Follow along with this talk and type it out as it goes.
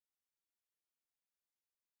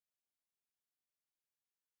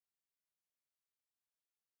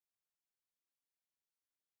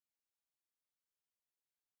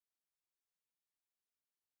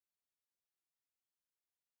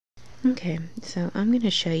Okay, so I'm going to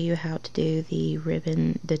show you how to do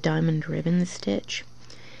the diamond ribbon stitch,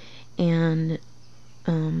 and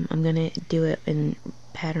I'm going to do it in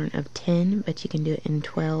pattern of 10, but you can do it in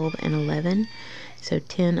 12 and 11. So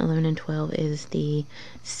 10, 11, and 12 is the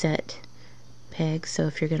set peg. So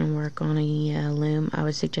if you're going to work on a loom, I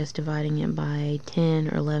would suggest dividing it by 10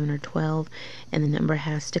 or 11 or 12, and the number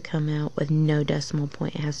has to come out with no decimal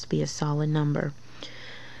point. It has to be a solid number.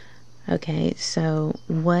 Okay, so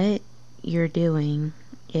what you're doing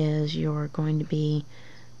is you're going to be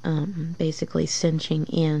basically cinching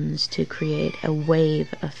ends to create a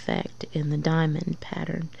wave effect in the diamond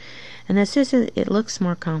pattern. And that's just it looks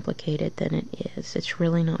more complicated than it is. It's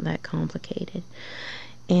really not that complicated.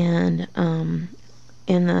 And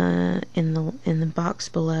in the box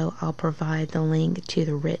below, I'll provide the link to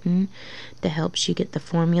the written that helps you get the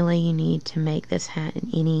formula you need to make this hat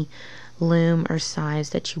in any loom or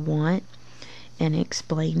size that you want, and it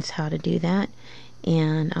explains how to do that.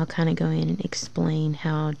 And I'll kind of go in and explain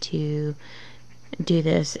how to do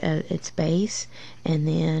this at its base, and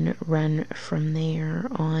then run from there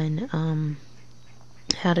on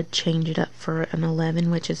how to change it up for an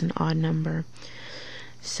 11, which is an odd number.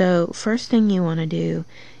 So first thing you want to do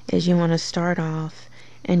is you want to start off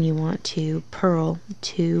and you want to purl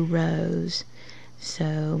 2 rows.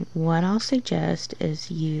 So what I'll suggest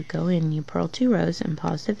is you go in and you purl 2 rows and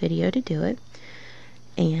pause the video to do it,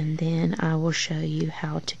 and then I will show you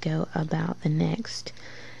how to go about the next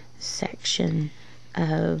section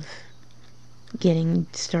of getting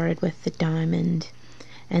started with the diamond.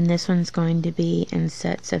 And this one's going to be in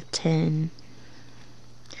sets of 10.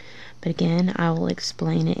 But again, I will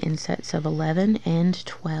explain it in sets of 11 and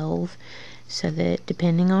 12, so that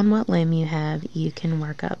depending on what loom you have, you can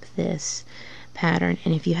work up this pattern.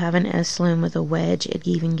 And if you have an S loom with a wedge, it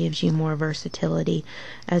even gives you more versatility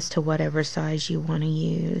as to whatever size you want to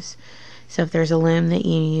use. So if there's a loom that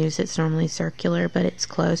you use that's normally circular, but it's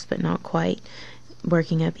close but not quite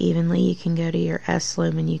working up evenly, you can go to your S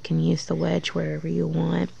loom and you can use the wedge wherever you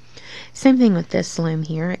want. Same thing with this loom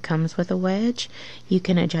here. It comes with a wedge. You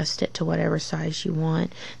can adjust it to whatever size you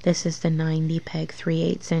want. This is the 90 peg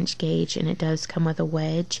 3/8 inch gauge, and it does come with a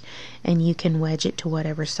wedge, and you can wedge it to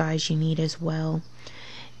whatever size you need as well.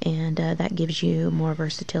 And that gives you more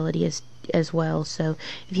versatility as well. So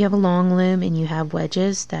if you have a long loom and you have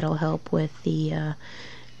wedges, that'll help with the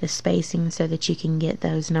spacing so that you can get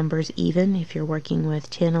those numbers even if you're working with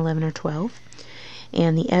 10, 11, or 12.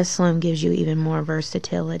 And the S loom gives you even more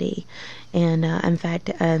versatility. And in fact,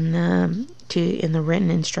 in the written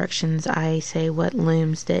instructions, I say what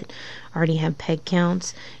looms that already have peg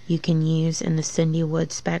counts you can use in the Cindy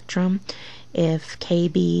Wood spectrum. If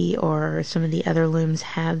KB or some of the other looms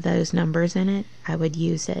have those numbers in it, I would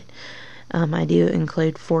use it. I do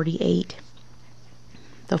include 48,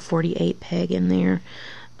 the 48 peg in there,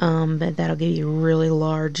 but that'll give you really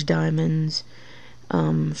large diamonds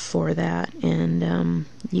for that. And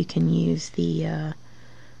you can use the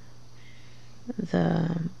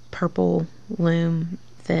purple loom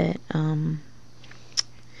that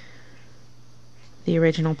the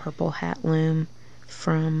original purple hat loom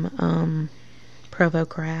from Provo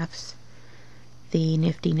Crafts, the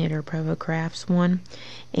Nifty Knitter Provo Crafts one,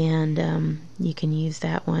 and you can use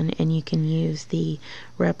that one, and you can use the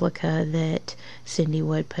replica that Cindy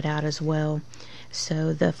Wood put out as well.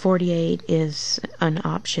 So the 48 is an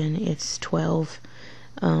option. It's 12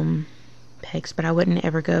 pegs, but I wouldn't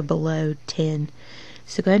ever go below 10.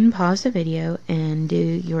 So go ahead and pause the video and do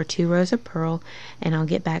your 2 rows of purl, and I'll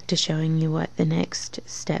get back to showing you what the next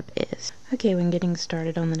step is. Okay, when getting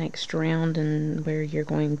started on the next round, and where you're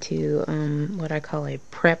going to what I call a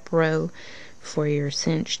prep row for your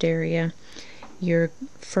cinched area, your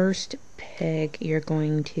first peg you're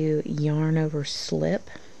going to yarn over slip.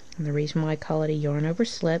 And the reason why I call it a yarn over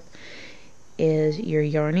slip is you're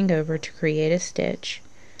yarning over to create a stitch,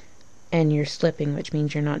 and you're slipping, which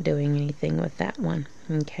means you're not doing anything with that one.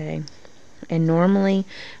 Okay, and normally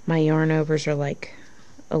my yarn overs are like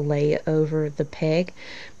a lay over the peg,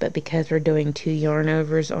 but because we're doing 2 yarn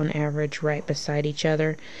overs on average right beside each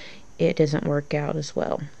other, it doesn't work out as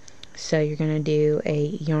well. So you're going to do a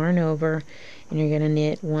yarn over, and you're going to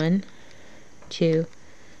knit 1, 2,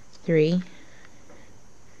 3,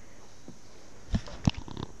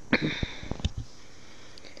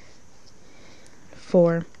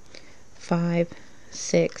 4, 5,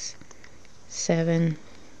 6, 7,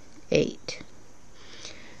 8.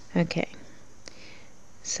 Okay,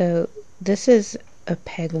 so this is a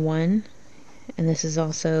peg 1, and this is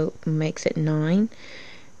also makes it 9.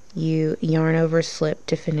 You yarn over slip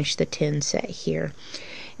to finish the 10 set here.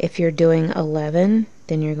 If you're doing 11,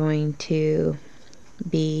 then you're going to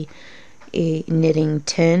be knitting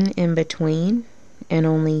 10 in between and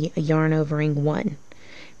only yarn overing 1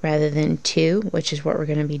 rather than 2, which is what we're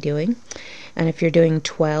going to be doing. And if you're doing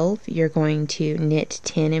 12, you're going to knit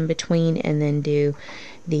 10 in between and then do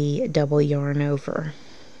the double yarn over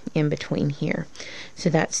in between here. So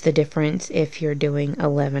that's the difference if you're doing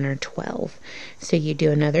 11 or 12. So you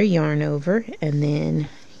do another yarn over, and then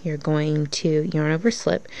you're going to yarn over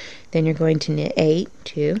slip, then you're going to knit 8,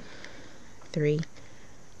 2, 3,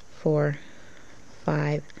 4,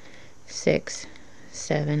 5, 6,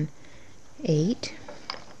 7, 8,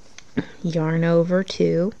 yarn over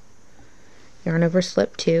 2, yarn over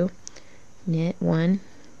slip 2, knit 1,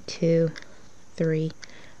 2, 3,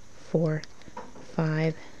 4,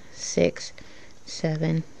 5, 6,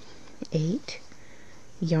 7, 8,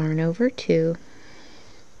 yarn over 2,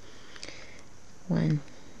 1,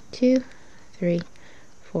 2, 3,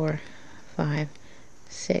 4, 5,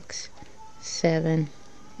 6, 7,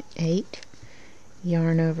 8,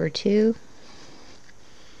 yarn over 2,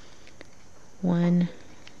 1,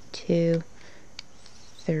 2,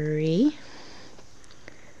 3,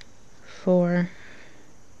 4,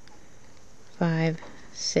 5,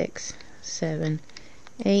 6, 7,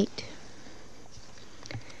 8,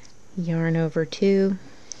 yarn over 2,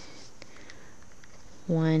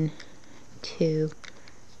 1, 2,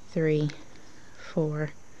 3, 4,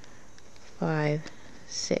 5,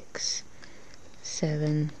 6,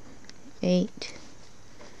 7, 8,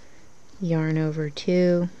 yarn over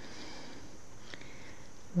 2,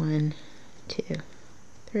 1, 2,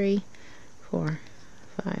 3, 4,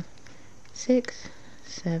 5, 6,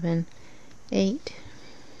 7, 8,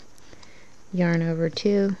 yarn over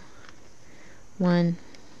 2, 1,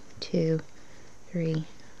 2, 3,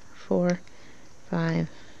 4, 5,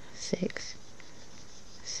 6,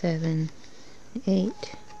 7, 8,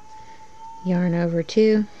 yarn over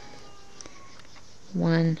 2,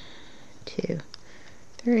 1, 2,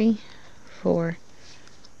 3, 4,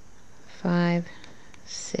 5,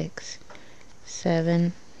 6,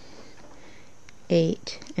 7,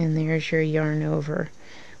 8, and there's your yarn over,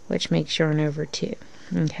 which makes yarn over 2.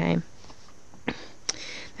 Okay,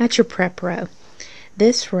 that's your prep row.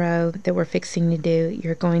 This row that we're fixing to do,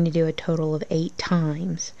 you're going to do a total of 8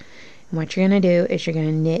 times. And what you're going to do is you're going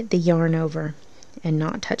to knit the yarn over and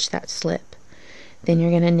not touch that slip. Then you're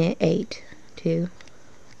going to knit 8, 2,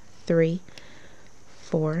 3,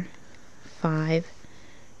 4, 5,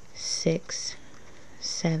 6,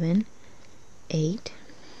 7, 8,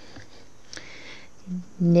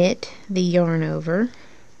 knit the yarn over,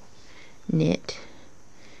 knit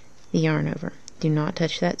the yarn over. Do not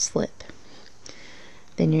touch that slip.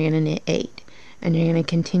 Then you're going to knit 8, and you're going to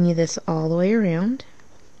continue this all the way around,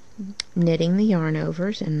 knitting the yarn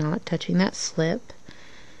overs and not touching that slip,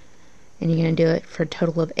 and you're going to do it for a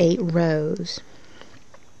total of 8 rows.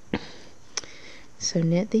 So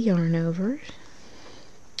knit the yarn overs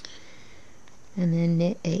and then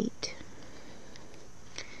knit 8.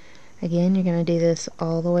 Again, you're going to do this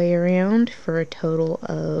all the way around for a total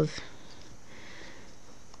of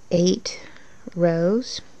 8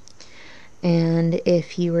 rows. And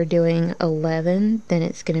if you were doing 11, then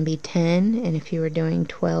it's going to be 10, and if you were doing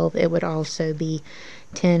 12, it would also be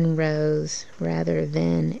 10 rows rather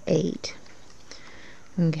than 8.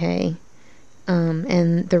 Okay,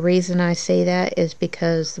 and the reason I say that is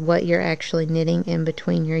because what you're actually knitting in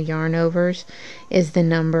between your yarn overs is the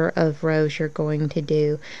number of rows you're going to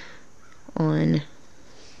do on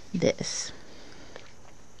this.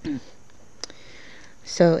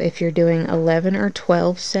 So if you're doing 11 or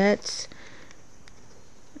 12 sets,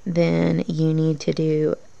 then you need to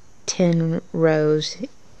do 10 rows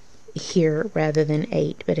here rather than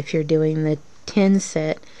 8. But if you're doing the 10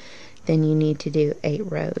 set, then you need to do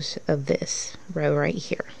 8 rows of this row right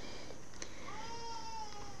here.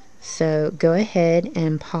 So go ahead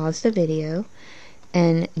and pause the video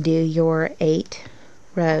and do your 8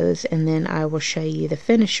 rows, and then I will show you the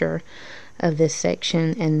finisher of this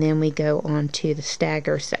section, and then we go on to the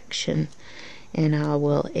stagger section, and I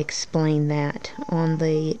will explain that on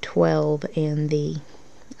the 12 and the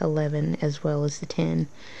 11 as well as the 10.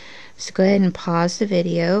 So go ahead and pause the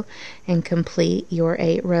video and complete your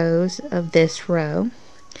 8 rows of this row,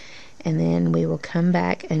 and then we will come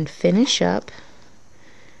back and finish up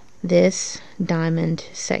this diamond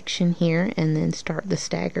section here and then start the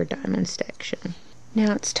stagger diamond section.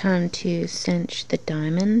 Now it's time to cinch the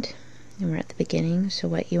diamond, and we're at the beginning. So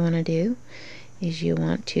what you want to do is you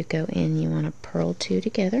want to go in, you want to purl 2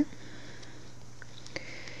 together,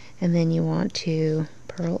 and then you want to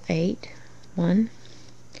purl 8, 1,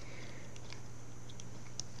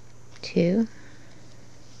 2,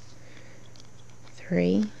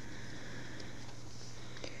 3,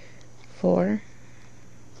 4,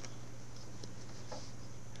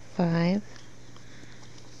 5,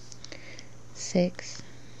 6,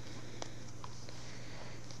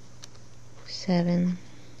 7,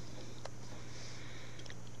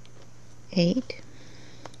 8.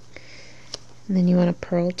 And then you want to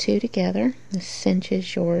purl 2 together. This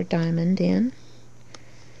cinches your diamond in.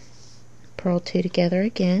 Purl 2 together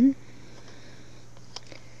again.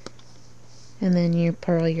 And then you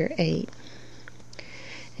purl your 8.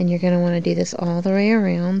 And you're going to want to do this all the way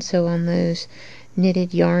around. So on those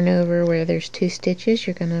knitted yarn over where there's 2 stitches,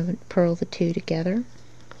 you're going to purl the 2 together.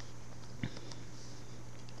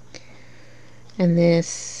 And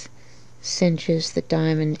this cinches the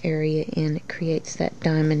diamond area in. It creates that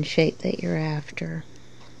diamond shape that you're after.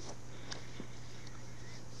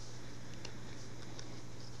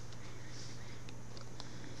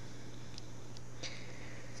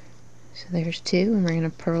 So there's 2, and we're going to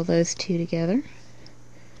purl those 2 together.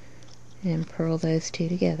 And purl those 2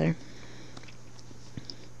 together.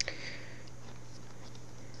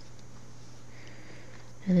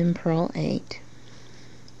 And then purl 8.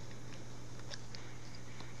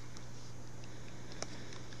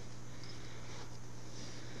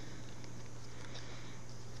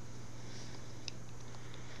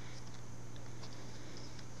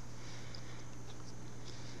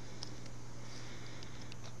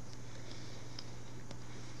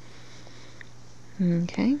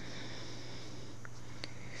 Okay.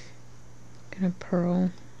 Gonna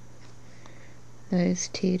purl those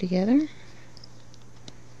 2 together.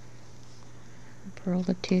 Purl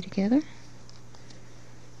the 2 together.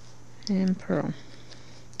 And purl.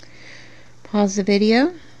 Pause the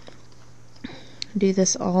video. Do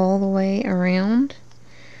this all the way around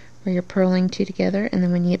where you're purling 2 together, and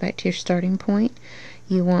then when you get back to your starting point,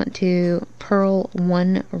 you want to purl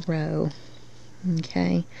 1 row.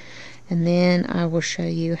 Okay. And then I will show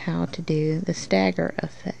you how to do the stagger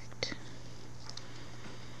effect.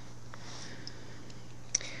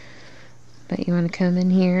 But you want to come in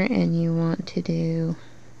here and you want to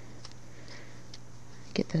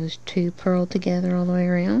get those 2 purled together all the way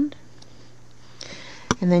around.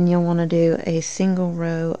 And then you'll want to do a single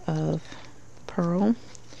row of purl.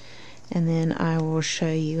 And then I will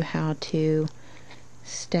show you how to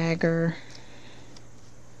stagger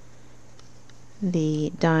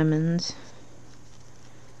the diamonds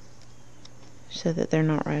so that they're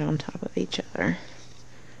not right on top of each other.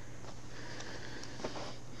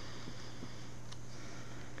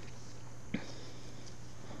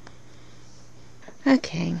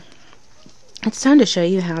 Okay, it's time to show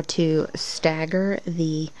you how to stagger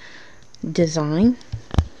the design.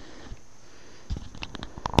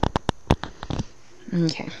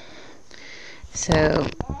 Okay, so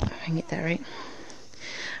I can get that right.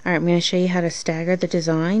 Alright, I'm going to show you how to stagger the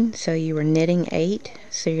design. So you were knitting 8,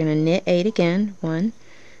 so you're going to knit 8 again. 1,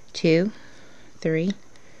 2, 3,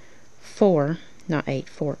 4, not 8,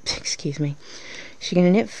 4, excuse me. So you're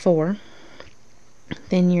going to knit 4,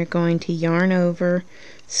 then you're going to yarn over,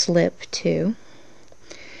 slip 2,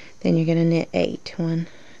 then you're going to knit 8. 1,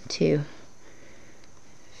 2,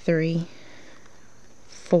 3,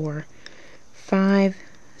 4, 5,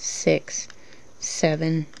 6,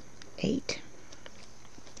 7, 8.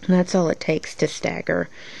 And that's all it takes to stagger.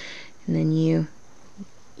 And then you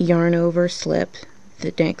yarn over, slip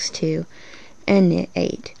the next 2, and knit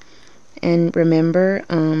 8. And remember,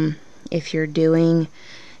 if you're doing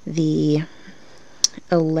the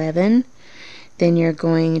 11, then you're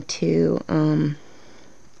going to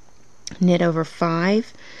knit over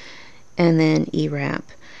 5, and then E-wrap,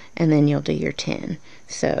 and then you'll do your 10.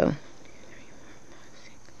 So,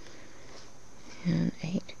 and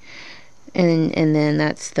 8. And then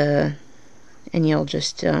that's the, and you'll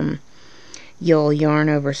just you'll yarn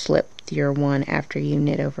over, slip your 1 after you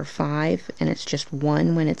knit over 5, and it's just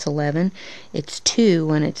 1 when it's 11. It's 2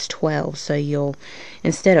 when it's 12. So you'll,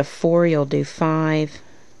 instead of 4, you'll do 5,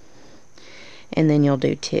 and then you'll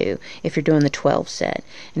do 2 if you're doing the 12 set.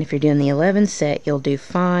 And if you're doing the 11 set, you'll do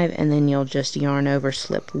 5, and then you'll just yarn over,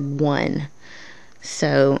 slip 1.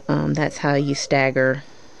 So that's how you stagger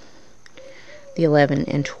the 11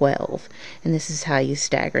 and 12, and this is how you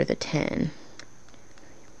stagger the 10.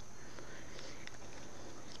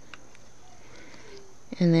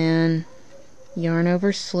 And then yarn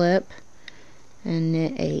over, slip, and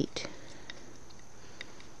knit 8.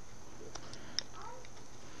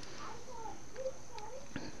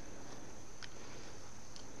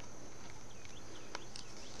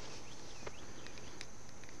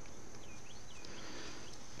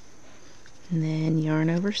 And then yarn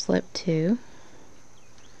over, slip 2,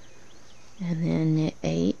 and then knit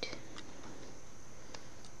 8,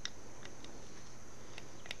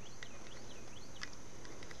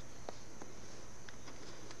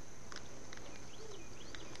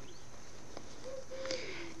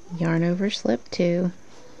 yarn over, slip 2,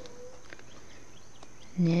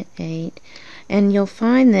 knit 8, and you'll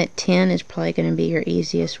find that 10 is probably going to be your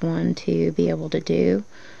easiest one to be able to do.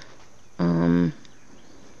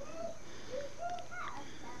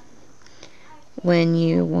 When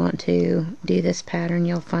you want to do this pattern,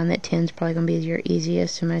 you'll find that 10 is probably going to be your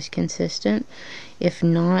easiest and most consistent. If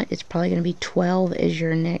not, it's probably going to be 12 is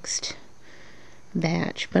your next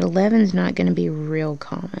batch, but 11 is not going to be real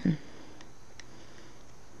common.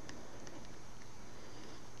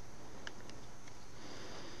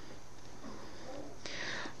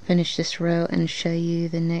 Finish this row and show you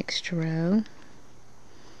the next row.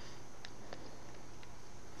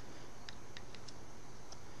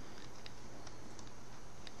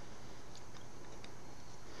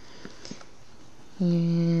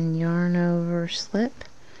 And yarn over, slip,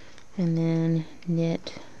 and then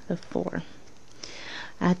knit the 4.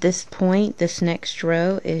 At this point, this next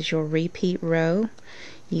row is your repeat row.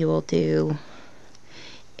 You will do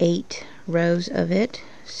 8 rows of it,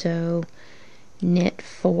 so knit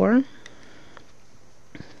 4,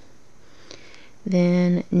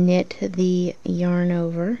 then knit the yarn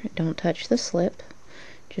over, don't touch the slip,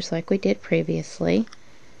 just like we did previously,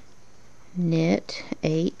 knit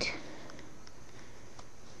 8,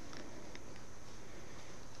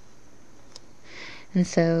 and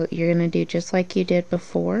so you're going to do just like you did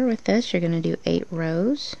before with this. You're going to do 8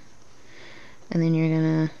 rows, and then you're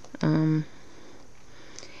going to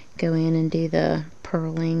go in and do the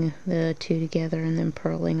purling the 2 together and then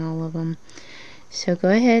purling all of them. So go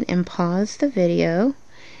ahead and pause the video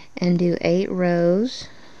and do 8 rows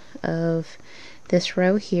of this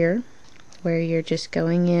row here, where you're just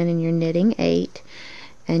going in and you're knitting 8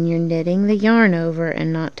 and you're knitting the yarn over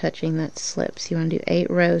and not touching that slip. So you want to do 8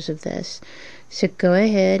 rows of this. So go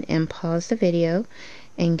ahead and pause the video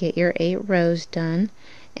and get your 8 rows done,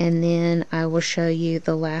 and then I will show you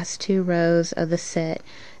the last 2 rows of the set,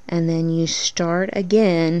 and then you start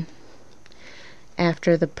again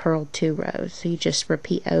after the purled 2 rows. So you just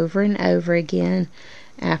repeat over and over again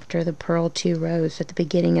after the purled 2 rows at the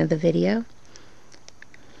beginning of the video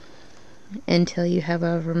until you have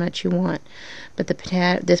however much you want. But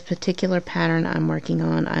this particular pattern I'm working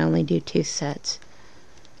on, I only do 2 sets.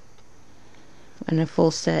 And a full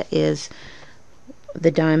set is the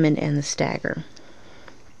diamond and the stagger.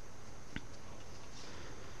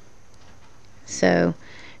 So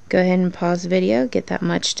go ahead and pause the video, get that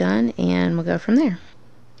much done, and we'll go from there.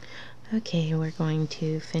 Okay, we're going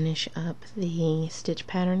to finish up the stitch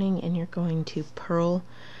patterning, and you're going to purl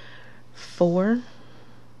 4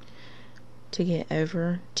 to get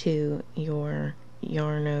over to your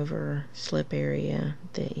yarn over slip area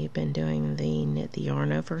that you've been doing the knit the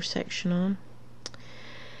yarn over section on.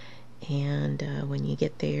 And when you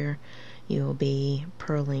get there, you'll be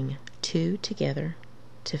purling 2 together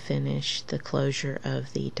to finish the closure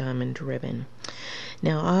of the diamond ribbon.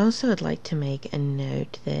 Now I also would like to make a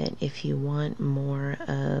note that if you want more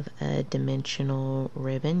of a dimensional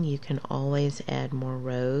ribbon, you can always add more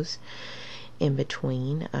rows in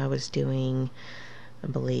between. I was doing, I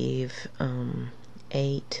believe,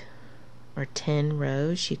 8 or 10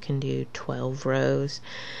 rows. You can do 12 rows.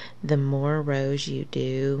 The more rows you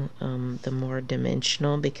do, the more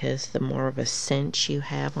dimensional, because the more of a cinch you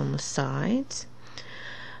have on the sides.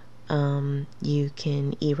 You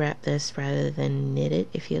can e-wrap this rather than knit it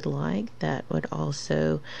if you'd like. That would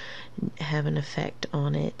also have an effect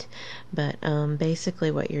on it. But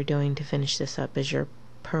basically what you're doing to finish this up is you're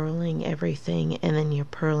purling everything, and then you're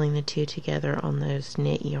purling the 2 together on those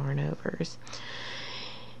knit yarn overs.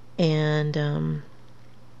 And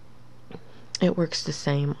it works the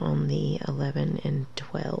same on the 11 and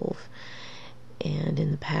 12. And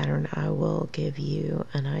in the pattern I will give you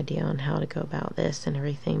an idea on how to go about this and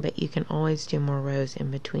everything, but you can always do more rows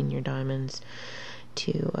in between your diamonds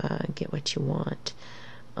to get what you want.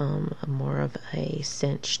 More of a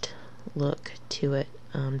cinched look to it,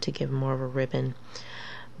 to give more of a ribbon.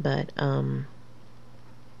 But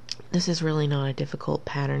this is really not a difficult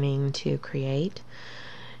patterning to create.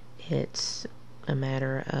 It's a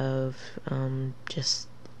matter of just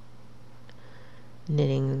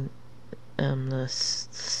knitting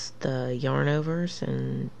the yarn overs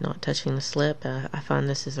and not touching the slip. I find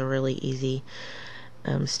this is a really easy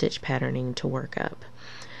stitch patterning to work up.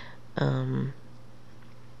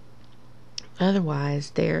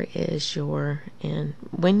 Otherwise, there is your, and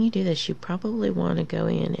when you do this, you probably want to go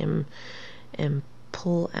in and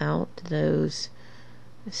pull out those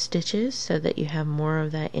stitches so that you have more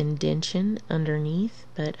of that indentation underneath,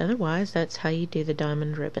 but otherwise that's how you do the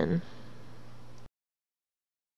diamond ribbon.